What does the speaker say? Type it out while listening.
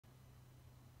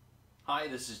Hi,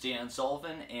 this is Dan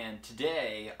Sullivan, and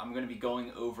today I'm going to be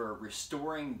going over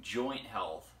restoring joint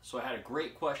health. So I had a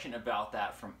great question about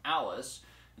that from Alice,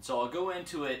 and so I'll go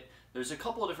into it. There's a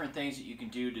couple of different things that you can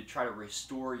do to try to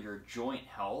restore your joint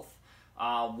health.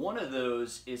 One of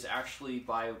those is actually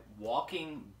by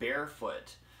walking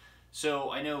barefoot. So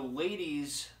I know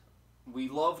ladies, we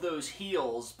love those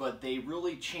heels, but they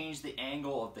really change the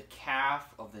angle of the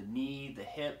calf, of the knee, the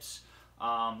hips.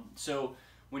 So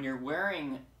when you're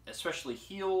wearing especially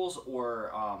heels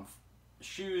or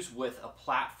shoes with a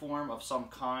platform of some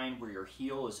kind where your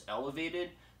heel is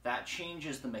elevated, that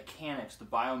changes the mechanics, the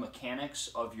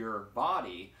biomechanics of your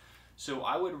body. So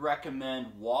I would recommend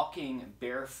walking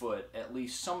barefoot at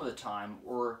least some of the time,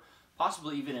 or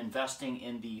possibly even investing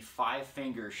in the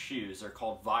 5-finger shoes. They're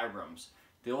called Vibrams.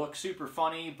 They look super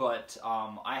funny, but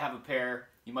I have a pair.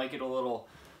 You might get a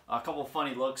couple of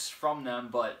funny looks from them,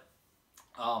 but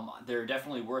they're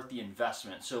definitely worth the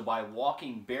investment. So by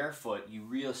walking barefoot, you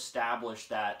reestablish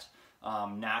that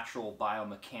natural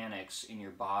biomechanics in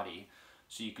your body,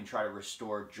 so you can try to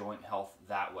restore joint health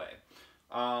that way.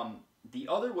 The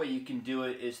other way you can do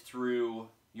it is through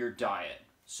your diet.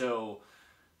 So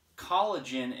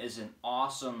collagen is an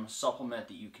awesome supplement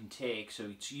that you can take. So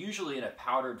it's usually in a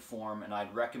powdered form, and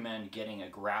I'd recommend getting a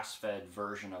grass-fed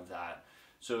version of that.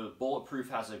 So Bulletproof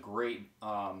has a great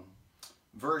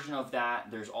version of that.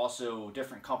 There's also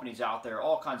different companies out there,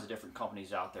 all kinds of different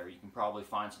companies out there. You can probably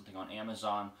find something on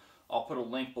Amazon. I'll put a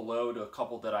link below to a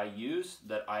couple that I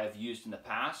have used in the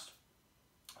past.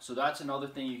 So that's another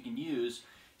thing you can use.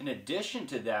 In addition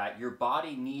to that, your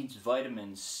body needs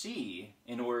vitamin C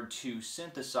in order to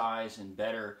synthesize and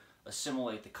better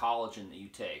assimilate the collagen that you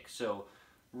take. So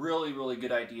really, really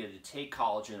good idea to take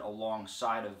collagen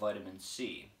alongside of vitamin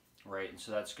C, right? And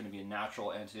so that's going to be a natural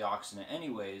antioxidant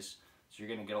anyways, so you're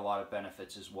going to get a lot of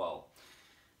benefits as well.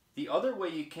 The other way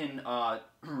you can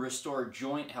restore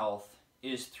joint health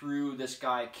is through this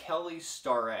guy, Kelly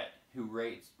Starrett, who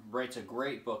writes a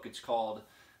great book. It's called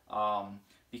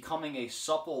Becoming a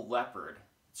Supple Leopard.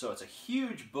 So it's a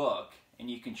huge book, and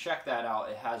you can check that out.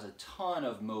 It has a ton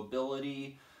of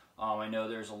mobility. I know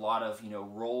there's a lot of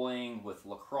rolling with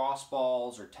lacrosse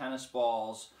balls or tennis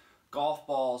balls, golf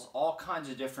balls, all kinds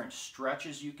of different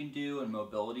stretches you can do and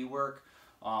mobility work.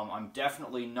 I'm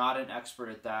definitely not an expert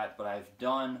at that, but I've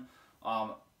done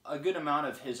a good amount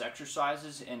of his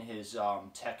exercises and his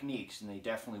techniques, and they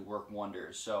definitely work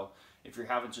wonders. So if you're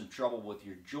having some trouble with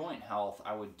your joint health,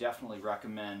 I would definitely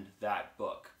recommend that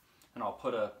book, and I'll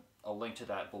put a link to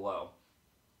that below.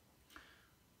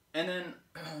 And then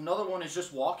another one is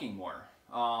just walking more,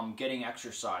 getting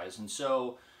exercise. And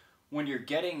so when you're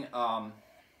getting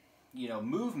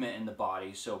movement in the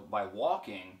body, so by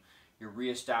walking, you're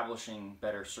reestablishing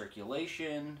better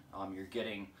circulation, you're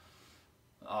getting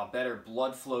better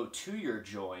blood flow to your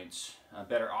joints,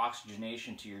 better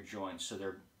oxygenation to your joints, so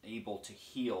they're able to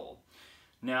heal.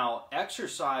 Now,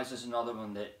 exercise is another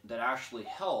one that actually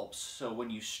helps. So when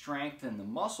you strengthen the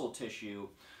muscle tissue,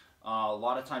 a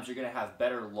lot of times you're going to have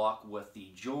better luck with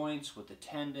the joints, with the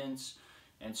tendons.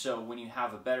 And so when you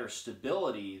have a better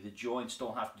stability, the joints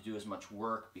don't have to do as much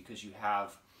work because you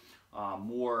have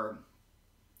more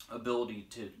ability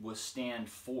to withstand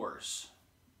force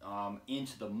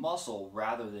into the muscle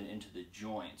rather than into the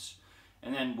joints.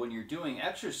 And then when you're doing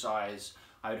exercise,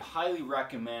 I would highly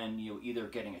recommend either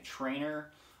getting a trainer.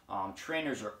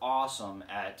 Trainers are awesome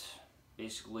at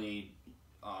basically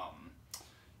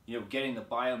getting the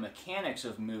biomechanics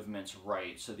of movements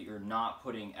right, so that you're not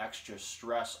putting extra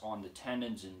stress on the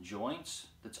tendons and joints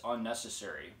that's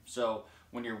unnecessary. So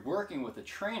when you're working with a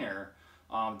trainer,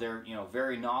 they're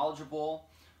very knowledgeable.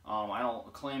 I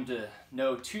don't claim to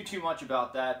know too much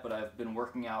about that, but I've been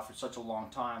working out for such a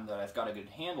long time that I've got a good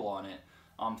handle on it,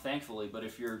 thankfully. But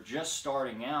if you're just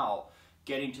starting out,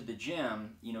 getting to the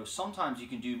gym, sometimes you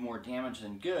can do more damage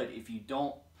than good if you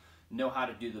don't know how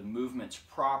to do the movements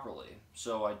properly.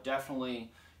 So I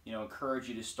definitely encourage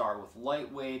you to start with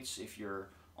light weights if you're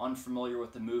unfamiliar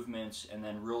with the movements, and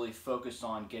then really focus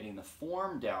on getting the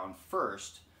form down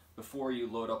first before you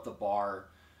load up the bar.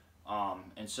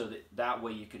 And so that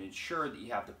way you can ensure that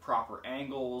you have the proper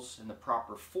angles and the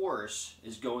proper force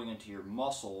is going into your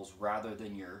muscles rather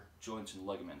than your joints and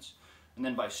ligaments. And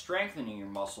then by strengthening your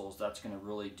muscles, that's going to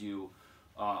really do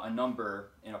a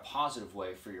number in a positive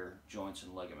way for your joints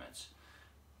and ligaments.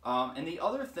 And the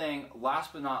other thing,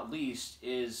 last but not least,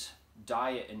 is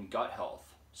diet and gut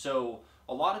health. So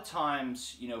a lot of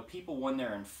times, people, when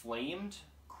they're inflamed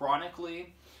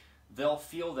chronically, they'll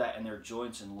feel that in their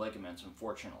joints and ligaments,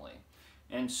 unfortunately.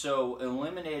 And so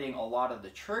eliminating a lot of the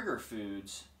trigger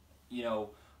foods,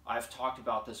 I've talked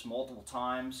about this multiple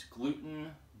times.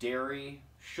 Gluten, dairy,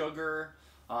 sugar,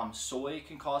 soy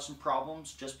can cause some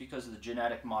problems just because of the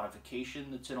genetic modification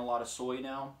that's in a lot of soy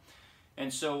now.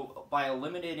 And so by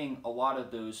eliminating a lot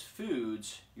of those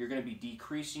foods, you're going to be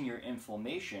decreasing your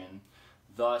inflammation,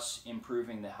 thus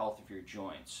improving the health of your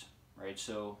joints, right?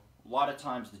 So a lot of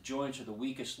times the joints are the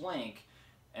weakest link,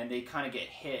 and they kind of get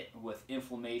hit with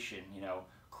inflammation,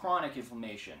 chronic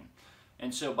inflammation.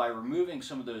 And so by removing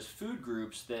some of those food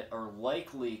groups that are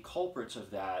likely culprits of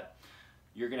that,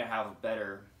 you're going to have a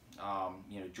better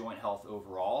joint health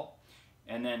overall.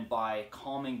 And then by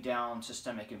calming down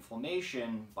systemic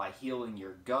inflammation, by healing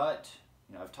your gut,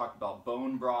 I've talked about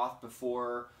bone broth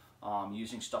before,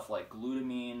 using stuff like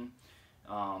glutamine,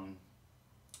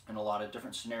 in a lot of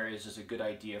different scenarios is a good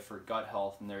idea for gut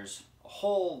health. And there's a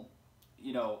whole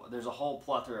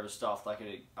plethora of stuff that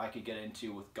I could get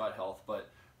into with gut health,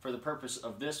 but for the purpose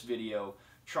of this video,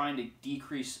 trying to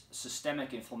decrease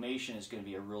systemic inflammation is going to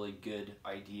be a really good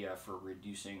idea for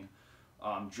reducing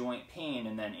joint pain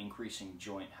and then increasing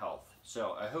joint health.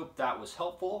 So I hope that was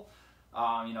helpful.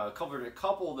 I covered a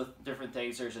couple of the different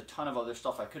things. There's a ton of other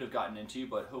stuff I could have gotten into,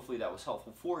 but hopefully that was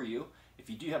helpful for you.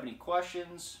 If you do have any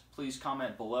questions, please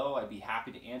comment below. I'd be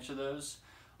happy to answer those.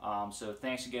 So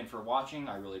thanks again for watching.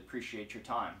 I really appreciate your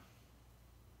time.